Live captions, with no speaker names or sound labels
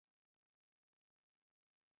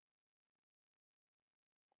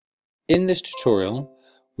In this tutorial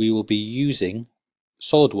we will be using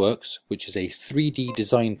SolidWorks, which is a 3D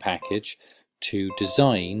design package, to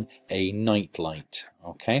design a night light.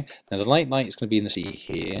 Okay, now the night light is going to be in the sea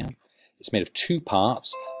here. It's made of two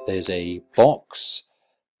parts. There's a box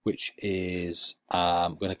which is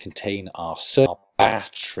going to contain our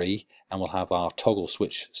battery, and we'll have our toggle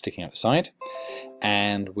switch sticking out the side,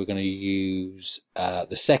 and we're going to use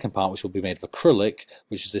the second part, which will be made of acrylic,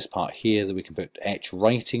 which is this part here that we can put etch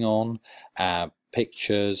writing on,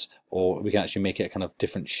 pictures, or we can actually make it a kind of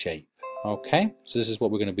different shape. Okay, so this is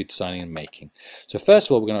what we're going to be designing and making. So first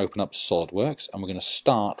of all, we're going to open up SolidWorks and we're going to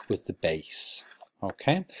start with the base.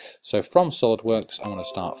 Okay, so from SolidWorks I'm going to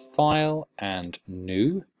start File and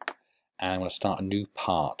New, and I'm going to start a new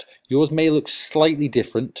part. Yours may look slightly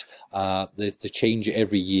different. They change it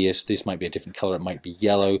every year, so this might be a different color, it might be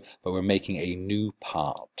yellow, but we're making a new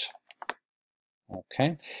part.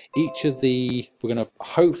 Okay, each of the, we're going to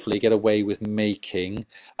hopefully get away with making,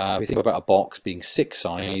 if we think about a box being 6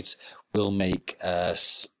 sides, we'll make,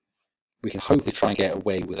 we can hopefully try and get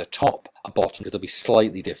away with a top, a bottom, because they'll be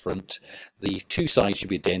slightly different. The 2 sides should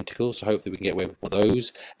be identical, so hopefully we can get away with one of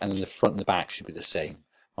those, and then the front and the back should be the same.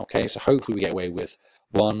 Okay, so hopefully we get away with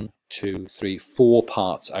 1, 2, 3, 4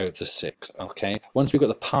 parts out of the 6. Okay, once we've got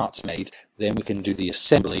the parts made, then we can do the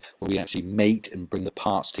assembly where we actually mate and bring the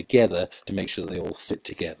parts together to make sure that they all fit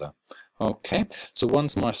together. Okay, so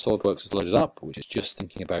once my SolidWorks is loaded up, which is just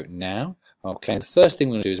thinking about now, okay, the first thing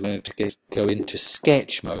we're going to do is we're going to go into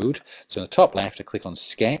sketch mode. So in the top left, I click on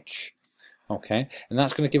sketch. Okay, and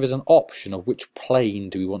that's going to give us an option of which plane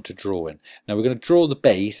do we want to draw in. Now we're going to draw the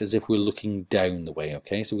base as if we're looking down the way.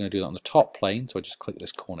 Okay, so we're going to do that on the top plane. So I just click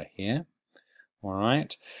this corner here. All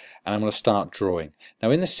right, and I'm going to start drawing. Now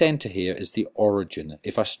in the center here is the origin.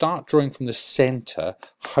 If I start drawing from the center,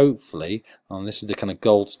 hopefully, and this is the kind of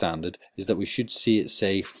gold standard, is that we should see it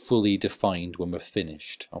say fully defined when we're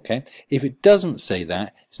finished. Okay, if it doesn't say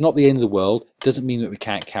that, it's not the end of the world. It doesn't mean that we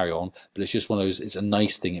can't carry on, but it's just one of those, it's a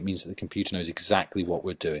nice thing. It means that the computer knows exactly what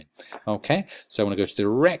we're doing. Okay, so I'm going to go to the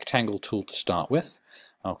rectangle tool to start with.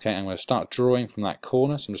 Okay, I'm going to start drawing from that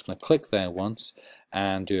corner, so I'm just going to click there once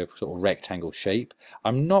and do a sort of rectangle shape.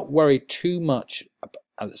 I'm not worried too much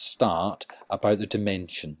at the start about the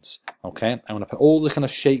dimensions. Okay, I'm going to put all the kind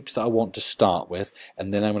of shapes that I want to start with,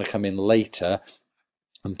 and then I'm going to come in later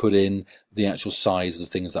and put in the actual size of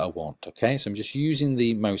things that I want. Okay, so I'm just using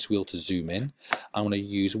the mouse wheel to zoom in. I'm going to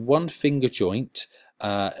use 1 finger joint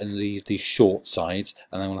and these short sides,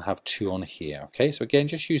 and I'm going to have 2 on here. Okay, so again,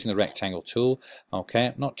 just using the rectangle tool. Okay,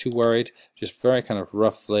 I'm not too worried, just very kind of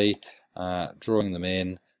roughly drawing them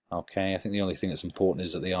in. Okay, I think the only thing that's important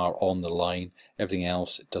is that they are on the line. Everything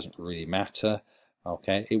else, it doesn't really matter.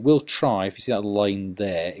 Okay, it will try, if you see that line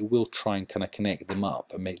there, it will try and kind of connect them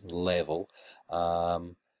up and make them level.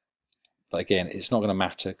 But again, it's not going to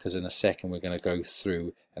matter, because in a second we're going to go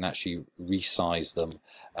through and actually resize them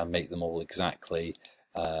and make them all exactly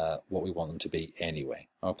what we want them to be anyway.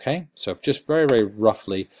 Okay, so I've just very, very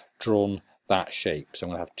roughly drawn that shape. So I'm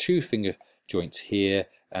going to have 2 finger joints here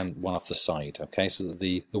and 1 off the side. Okay, so that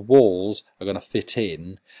the walls are going to fit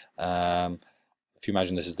in. If you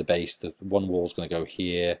imagine this is the base, the one wall is going to go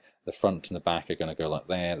here, the front and the back are going to go like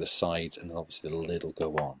there, the sides, and then obviously the lid will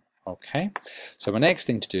go on. Okay, so my next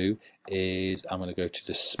thing to do is I'm going to go to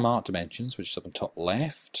the Smart Dimensions, which is up on top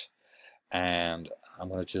left, and I'm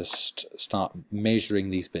going to just start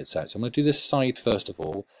measuring these bits out. So I'm going to do this side first of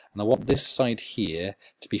all, and I want this side here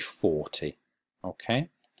to be 40. Okay,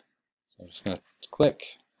 so I'm just going to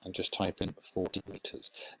click and just type in 40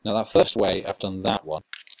 meters. Now that first way I've done that one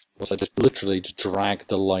was I just literally just dragged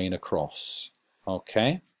the line across.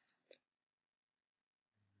 Okay.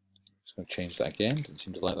 Just going to change that again. Didn't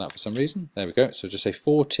seem to like that for some reason. There we go. So just say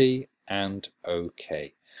 40 and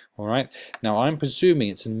OK. All right. Now I'm presuming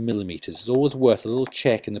it's in millimeters. It's always worth a little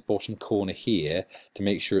check in the bottom corner here to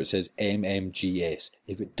make sure it says mmgs.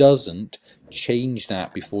 If it doesn't, change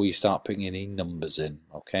that before you start putting any numbers in.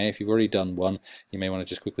 Okay. If you've already done one, you may want to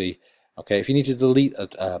just quickly. Okay, if you need to delete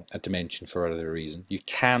a dimension for whatever reason, you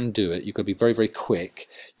can do it. You've got to be very, very quick.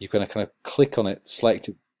 You're going to kind of click on it, select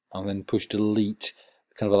it, and then push delete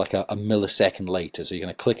kind of like a millisecond later. So you're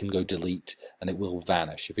going to click and go delete, and it will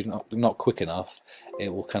vanish. If you're not quick enough,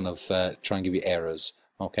 it will kind of try and give you errors.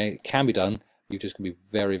 Okay, it can be done. You're just going to be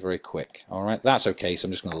very, very quick. All right, that's okay. So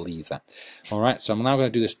I'm just going to leave that. All right, so I'm now going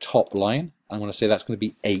to do this top line. I'm going to say that's going to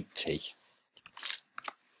be 80.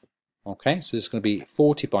 Okay, so this is going to be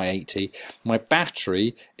 40 by 80. My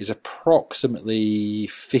battery is approximately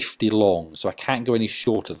 50 long, so I can't go any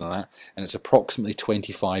shorter than that, and it's approximately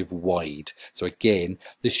 25 wide. So again,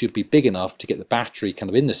 this should be big enough to get the battery kind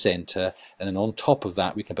of in the center, and then on top of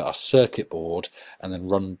that we can put our circuit board and then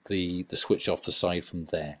run the switch off the side from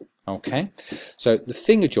there. Okay, so the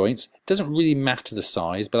finger joints, doesn't really matter the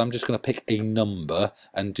size, but I'm just going to pick a number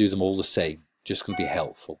and do them all the same. Just going to be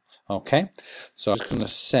helpful. Okay, so I'm just going to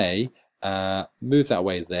say move that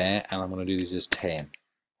away there, and I'm going to do these as 10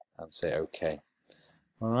 and say OK.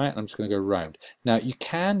 Alright, I'm just going to go round. Now you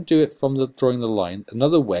can do it from drawing the line.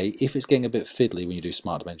 Another way, if it's getting a bit fiddly when you do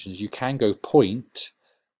smart dimensions, you can go point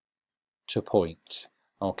to point.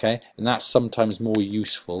 Okay, and that's sometimes more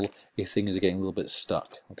useful if things are getting a little bit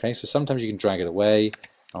stuck. Okay, so sometimes you can drag it away.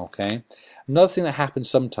 Okay, another thing that happens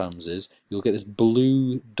sometimes is you'll get this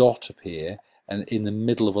blue dot appear and in the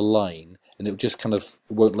middle of a line, and it just kind of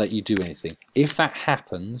won't let you do anything. If that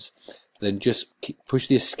happens, then just push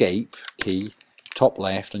the escape key top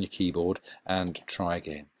left on your keyboard and try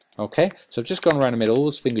again. Okay, so I've just gone around the middle, all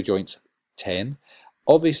those finger joints 10.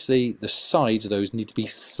 Obviously the sides of those need to be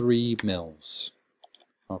 3 mils.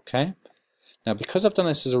 Okay, now because I've done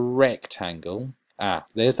this as a rectangle,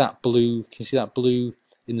 there's that blue, can you see that blue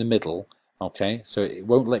in the middle? Okay, so it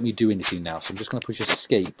won't let me do anything now, so I'm just going to push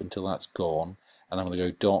escape until that's gone, and I'm going to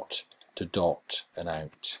go dot to dot and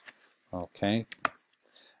out. Okay,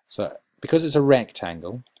 so because it's a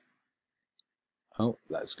rectangle,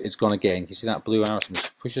 it's gone again. You see that blue arrow? So I'm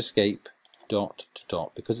just push escape, dot to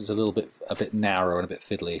dot, because it's a bit narrow and a bit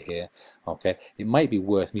fiddly here. Okay, it might be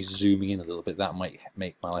worth me zooming in a little bit. That might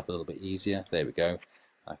make my life a little bit easier. There we go.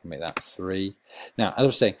 I can make that 3. Now, as I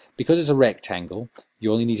was saying, because it's a rectangle,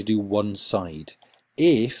 you only need to do one side.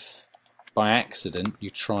 If by accident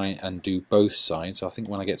you try and do both sides, so I think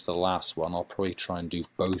when I get to the last one I'll probably try and do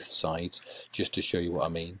both sides just to show you what I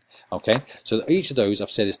mean. Okay, so each of those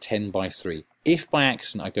I've said is 10 by 3. If by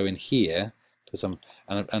accident I go in here, because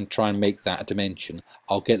I'm try and make that a dimension,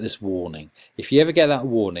 I'll get this warning. If you ever get that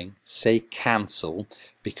warning, say cancel,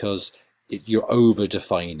 because you're over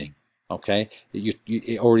defining. Okay,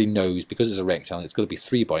 it already knows, because it's a rectangle, it's got to be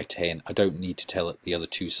 3 by 10. I don't need to tell it the other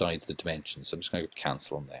two sides of the dimensions, so I'm just going to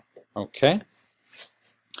cancel on there. Okay,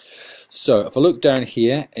 so if I look down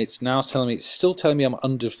here, it's now telling me, it's still telling me I'm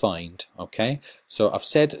undefined. Okay, so I've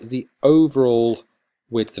said the overall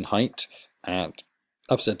width and height, and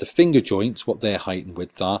I've said the finger joints, what their height and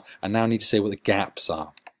width are, and now I need to say what the gaps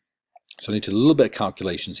are. So I need to do a little bit of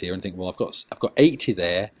calculations here and think, well, I've got 80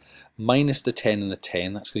 there, minus the 10 and the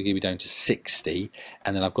 10, that's going to give me down to 60,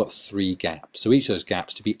 and then I've got 3 gaps. So each of those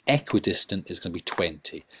gaps, to be equidistant, is going to be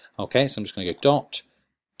 20. Okay, so I'm just going to go dot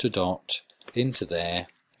to dot into there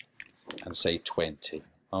and say 20.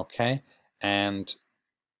 Okay, and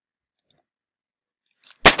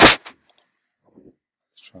let's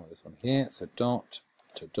try this one here. So dot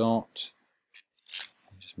to dot.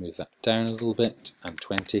 Just move that down a little bit, and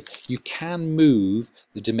 20. You can move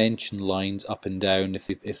the dimension lines up and down if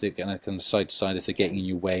they're going to kind of side to side, if they're getting in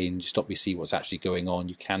your way and you stop you see what's actually going on.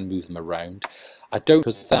 You can move them around. I don't,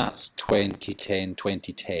 because that's 20, 10,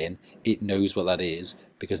 20, 10. It knows what that is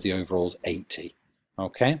because the overall's 80.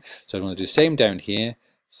 Okay, so I'm going to do the same down here.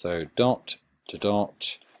 So dot to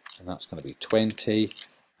dot, and that's going to be 20.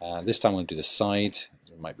 This time I'm going to do the side.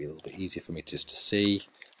 It might be a little bit easier for me just to see.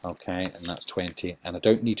 Okay, and that's 20, and I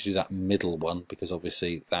don't need to do that middle one because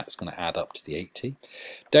obviously that's going to add up to the 80.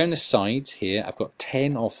 Down the sides here, I've got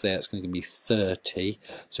 10 off there, it's going to give me 30,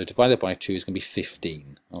 so divided by 2 is going to be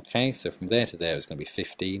 15. Okay, so from there to there is going to be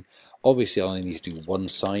 15. Obviously I only need to do one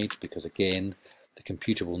side because again the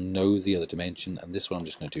computer will know the other dimension, and this one I'm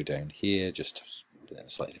just going to do down here, just in a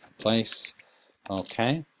slightly different place.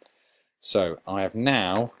 Okay, so I have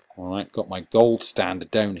now got my gold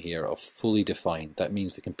standard down here of fully defined. That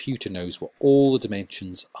means the computer knows what all the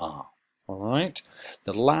dimensions are. Alright,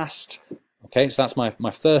 the last, okay, so that's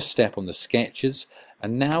my first step on the sketches,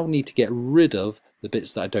 and now need to get rid of the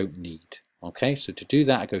bits that I don't need. Okay, so to do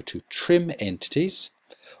that I go to Trim Entities,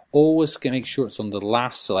 always make sure it's on the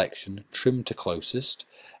last selection, Trim to Closest,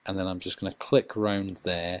 and then I'm just going to click around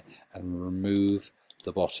there and remove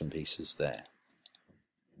the bottom pieces there.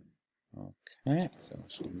 Okay, so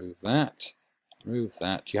let's remove that. Remove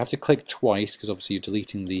that. You have to click twice because obviously you're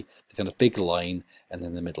deleting the kind of big line and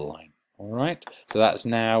then the middle line. Alright, so that's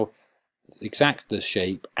now exactly the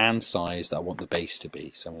shape and size that I want the base to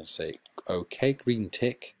be. So I'm going to say OK, green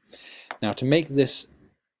tick. Now to make this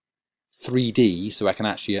 3D, so I can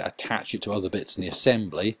actually attach it to other bits in the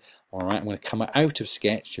assembly, alright, I'm going to come out of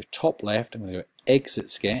Sketch to top left, I'm going to go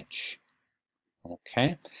Exit Sketch.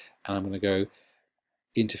 Okay, and I'm going to go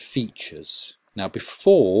into features. Now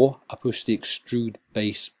before I push the extrude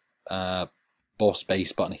base boss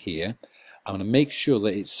base button here, I'm going to make sure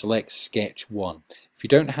that it selects sketch 1. If you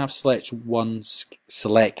don't have sketch 1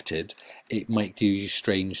 selected, it might do you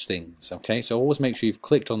strange things. Okay, so always make sure you've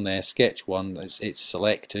clicked on there, sketch 1, it's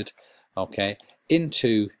selected. Okay,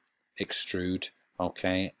 into extrude.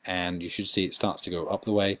 Okay, and you should see it starts to go up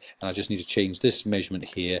the way, and I just need to change this measurement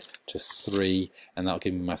here to 3, and that'll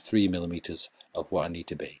give me my 3mm of what I need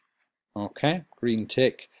to be. Okay, green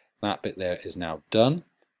tick, that bit there is now done.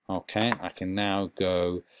 Okay, I can now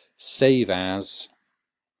go save as.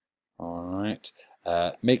 Alright,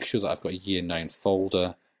 make sure that I've got a year 9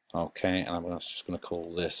 folder. Okay, and I'm just going to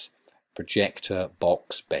call this projector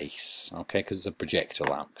box base. Okay, because it's a projector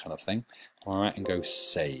lamp kind of thing. Alright, and go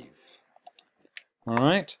save.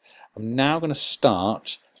 Alright, I'm now going to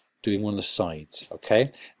start doing one of the sides.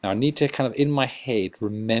 Okay, now I need to kind of in my head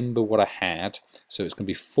remember what I had. So it's going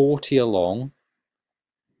to be 40 along,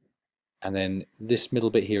 and then this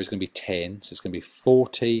middle bit here is going to be 10, so it's going to be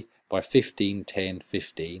 40 by 15, 10,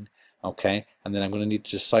 15. Okay, and then I'm going to need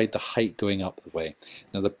to decide the height going up the way.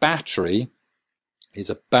 Now the battery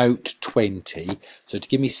is about 20, so to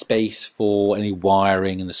give me space for any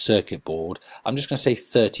wiring and the circuit board, I'm just going to say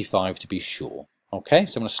 35 to be sure. Okay,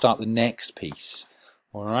 so I'm going to start the next piece.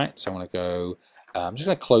 Alright, so I'm going to go, I'm just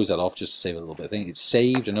going to close that off just to save a little bit. I think it's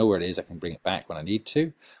saved, I know where it is, I can bring it back when I need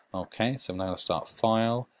to. Okay, so I'm now going to start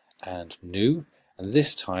File and New, and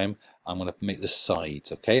this time I'm going to make the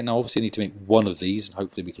sides. Okay, now obviously I need to make one of these, and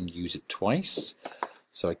hopefully we can use it twice.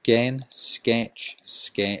 So again, sketch,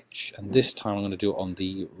 sketch, and this time I'm going to do it on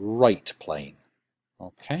the right plane.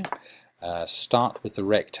 Okay, start with the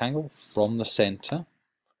rectangle from the center.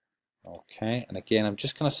 Okay, and again I'm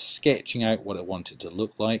just kind of sketching out what I want it to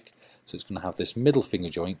look like. So it's going to have this middle finger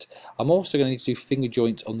joint. I'm also going to need to do finger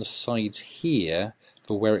joints on the sides here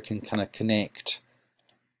for where it can kind of connect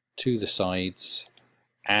to the sides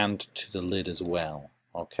and to the lid as well.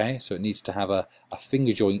 Okay, so it needs to have a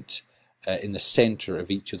finger joint in the center of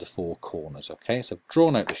each of the 4 corners. Okay, so I've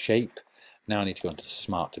drawn out the shape. Now I need to go into the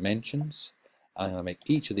smart dimensions. I'm going to make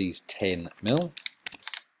each of these 10 mil.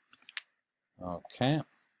 Okay.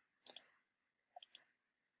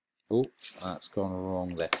 Oh, that's gone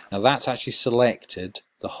wrong there. Now that's actually selected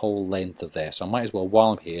the whole length of there. So I might as well,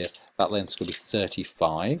 while I'm here, that length's going to be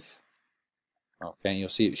 35. Okay, you'll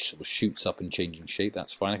see it sort of shoots up and changing shape.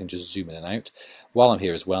 That's fine. I can just zoom in and out. While I'm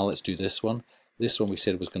here as well, let's do this one. This one we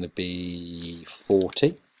said was going to be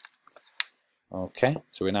 40. Okay,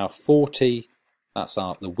 so we're now 40. That's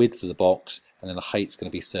the width of the box, and then the height's going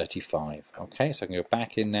to be 35. Okay, so I can go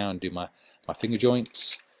back in now and do my finger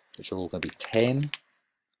joints, which are all going to be 10.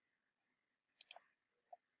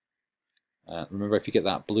 Remember, if you get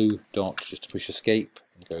that blue dot, just to push escape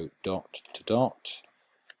and go dot to dot.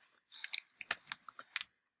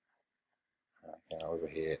 Okay, over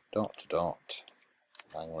here, dot to dot.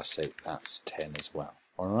 I'm going to say that's 10 as well.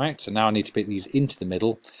 Alright, so now I need to put these into the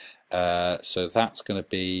middle. So that's going to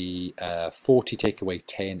be 40 take away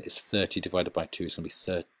 10 is 30 divided by 2 is going to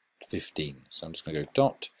be 15. So I'm just going to go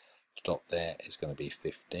dot to dot there is going to be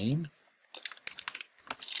 15.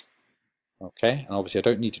 Okay, and obviously I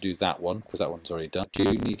don't need to do that one because that one's already done. I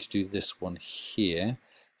do need to do this one here.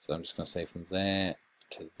 So I'm just going to say from there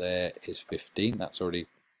to there is 15. That's already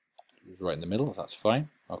right in the middle, that's fine.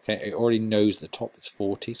 Okay, it already knows the top is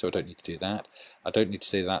 40, so I don't need to do that. I don't need to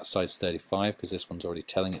say that side's 35 because this one's already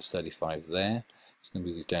telling it's 35 there. Just going to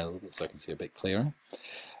move these down a little bit so I can see a bit clearer.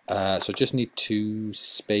 So I just need to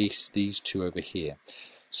space these two over here.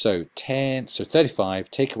 So 35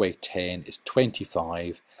 take away 10 is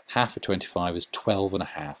 25. Half of 25 is 12 and a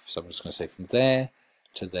half. So I'm just going to say from there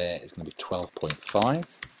to there is going to be 12.5.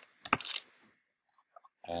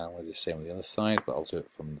 And I'm going to do the same on the other side, but I'll do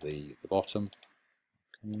it from the bottom.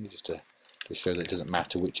 Okay, just to show that it doesn't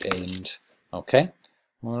matter which end. Okay,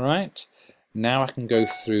 alright. Now I can go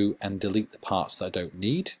through and delete the parts that I don't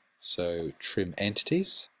need. So trim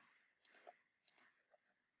entities.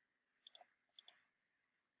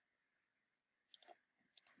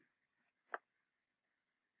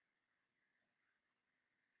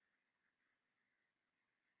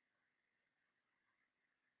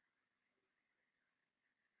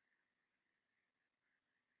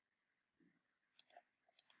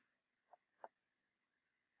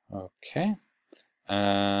 Okay,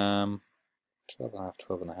 12 and a half,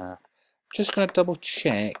 12 and a half. Just going to double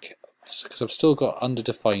check because I've still got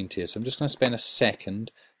underdefined here, so I'm just going to spend a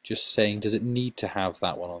second just saying, does it need to have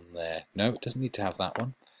that one on there? No, it doesn't need to have that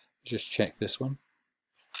one. Just check this one.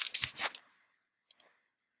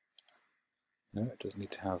 No, it doesn't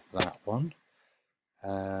need to have that one.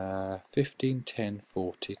 15, 10,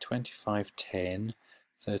 40, 25, 10,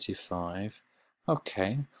 35.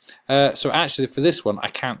 Okay. So actually for this one I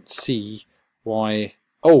can't see why.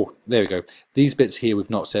 Oh, there we go. These bits here we've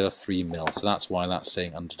not said are 3mm, so that's why that's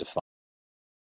saying underdefined.